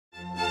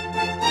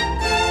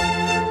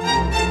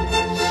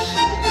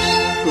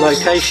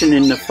location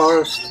in the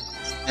forest,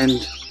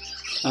 and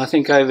I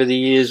think over the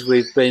years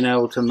we've been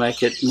able to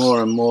make it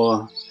more and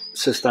more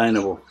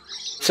sustainable.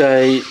 It's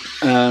a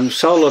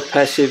solar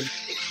passive,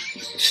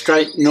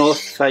 straight north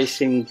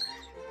facing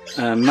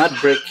mud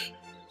brick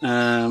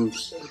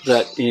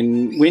that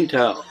in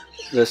winter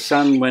the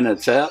sun, when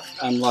it's out,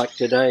 unlike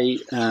today,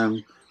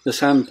 the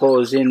sun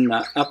pours in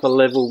the upper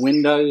level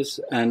windows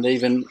and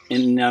even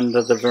in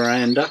under the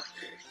veranda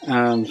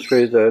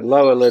through the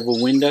lower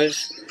level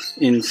windows.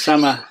 In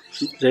summer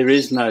there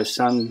is no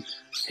sun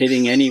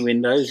hitting any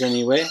windows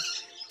anywhere.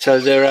 So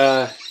there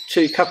are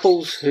two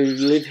couples who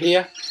live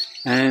here,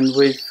 and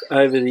we've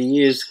over the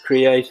years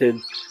created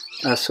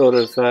a sort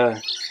of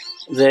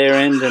their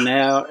end and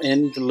our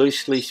end,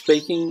 loosely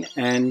speaking,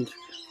 and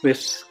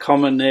with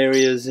common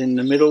areas in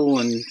the middle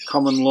and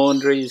common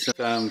laundries,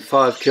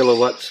 5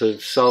 kilowatts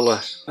of solar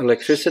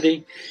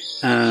electricity,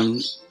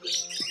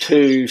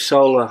 2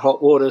 solar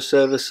hot water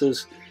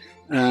services.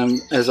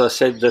 As I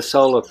said, the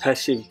solar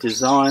passive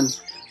design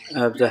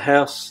of the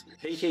house.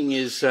 Heating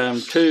is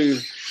 2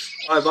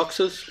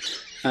 fireboxes,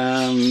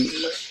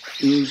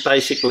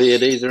 basically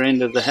at either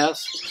end of the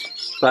house,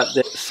 but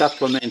they're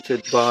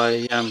supplemented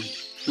by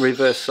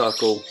reverse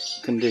cycle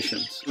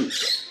conditions.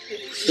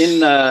 In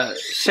the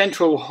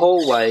central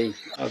hallway,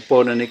 I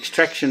bought an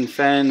extraction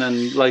fan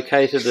and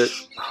located it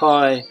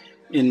high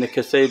in the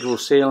cathedral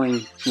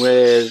ceiling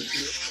where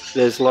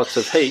there's lots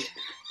of heat,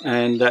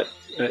 and that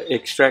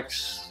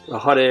extracts the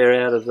hot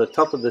air out of the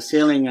top of the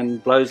ceiling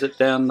and blows it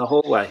down the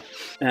hallway.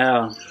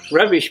 Our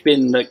rubbish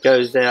bin that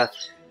goes out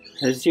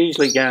is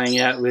usually going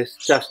out with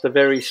just a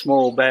very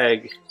small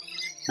bag,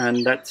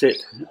 and that's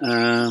it.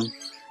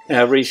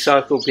 Our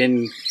recycle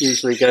bin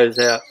usually goes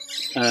out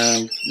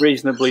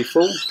reasonably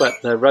full,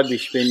 but the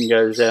rubbish bin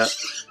goes out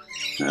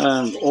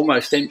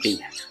almost empty.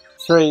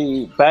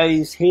 3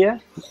 bays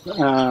here,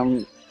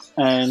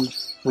 and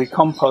we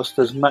compost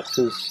as much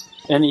as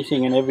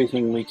anything and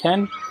everything we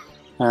can.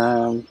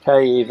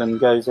 Kay even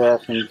goes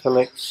out and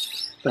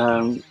collects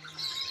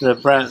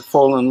the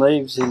fallen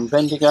leaves in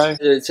Bendigo.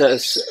 It's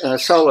a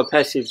solar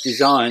passive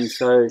design,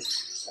 so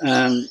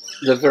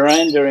the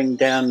verandaing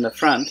down the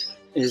front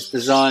is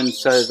designed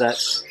so that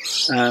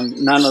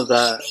none of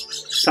the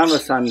summer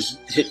sun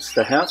hits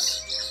the house,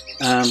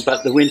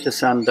 but the winter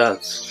sun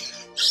does.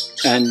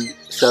 And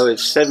so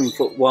it's 7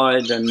 foot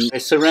wide, and we're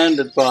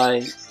surrounded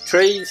by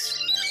trees,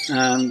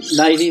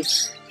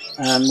 natives.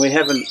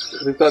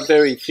 We've got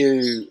very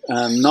few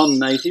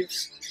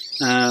non-natives,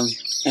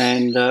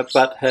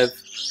 but have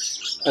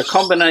a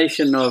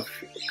combination of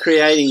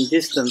creating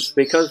distance.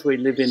 Because we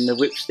live in the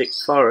Whipstick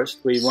forest,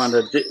 we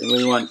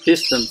want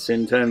distance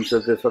in terms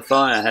of if a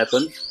fire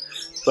happens,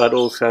 but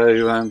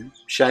also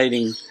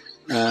shading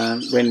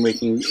when we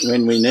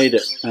need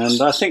it. And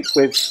I think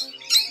we've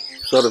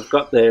sort of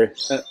got there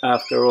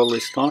after all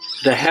this time.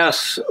 The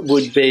house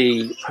would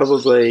be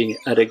probably,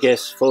 at a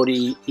guess,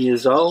 40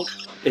 years old.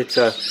 It's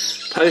a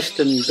post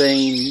and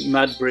beam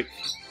mud brick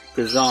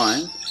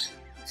design,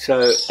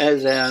 so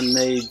as our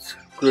needs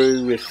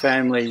grew with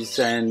families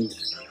and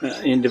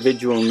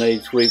individual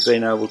needs, we've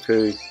been able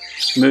to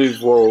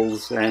move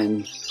walls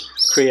and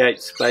create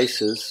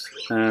spaces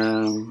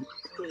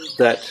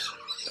that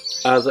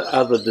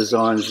other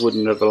designs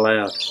wouldn't have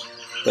allowed.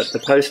 But the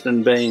post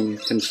and beam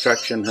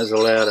construction has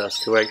allowed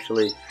us to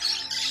actually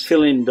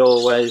fill in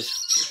doorways.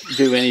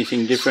 Do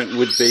anything different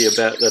would be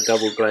about the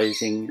double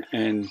glazing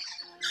and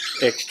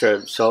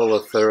extra solar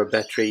for a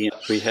battery.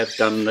 We have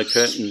done the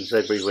curtains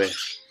everywhere.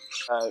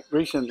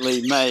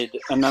 Recently made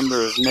a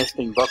number of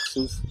nesting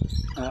boxes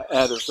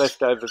out of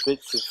leftover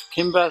bits of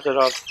timber that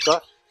I've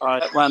got.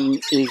 That one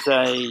is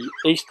a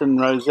Eastern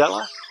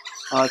Rosella.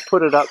 I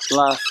put it up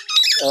last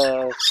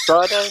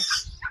Friday.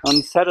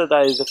 On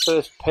Saturday the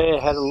first pair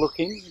had a look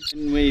in.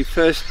 When we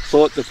first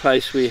bought the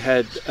place, we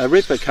had a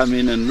ripper come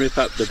in and rip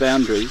up the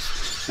boundaries,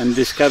 and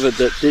discovered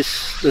that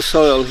the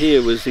soil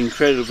here was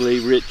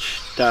incredibly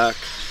rich, dark,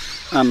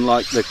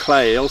 unlike the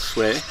clay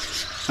elsewhere.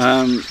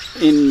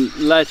 In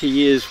later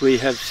years we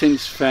have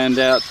since found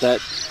out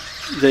that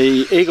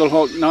the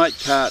Eaglehawk night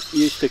cart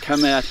used to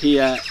come out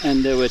here,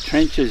 and there were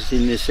trenches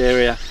in this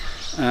area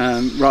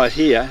right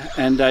here,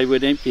 and they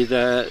would empty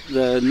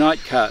the night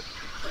cart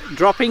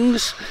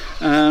droppings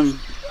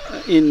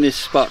in this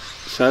spot.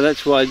 So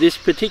that's why this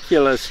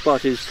particular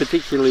spot is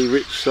particularly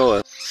rich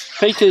soil.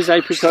 Peaches,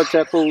 apricots,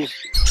 apples.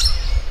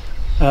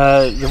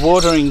 The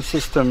watering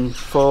system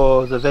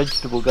for the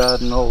vegetable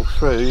garden all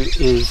through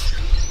is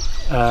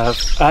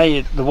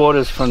A, the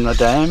water's from the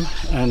dam,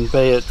 and B,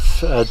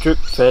 it's drip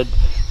fed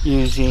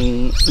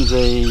using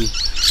the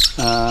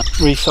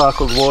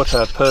recycled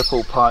water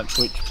purple pipe,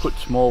 which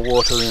puts more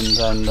water in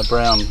than the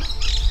brown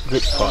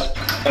drip pipe.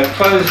 A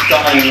closed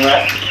dyeing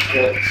rack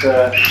that's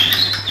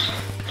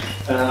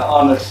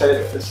on a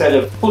set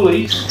of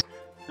pulleys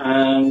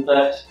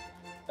that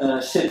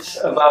sits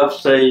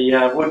above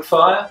the wood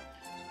fire,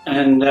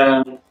 and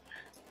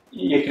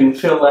you can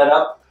fill that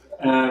up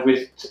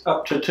with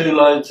up to 2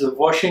 loads of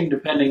washing,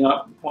 depending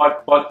on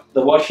what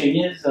the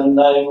washing is, and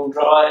they will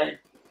dry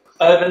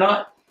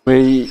overnight.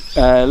 We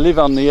live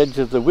on the edge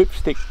of the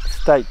Whipstick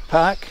State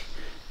Park,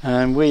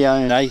 and we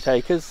own 8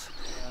 acres.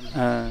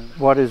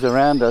 What is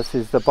around us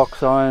is the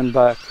box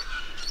ironbark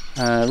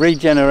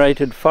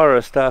regenerated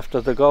forest after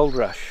the gold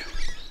rush.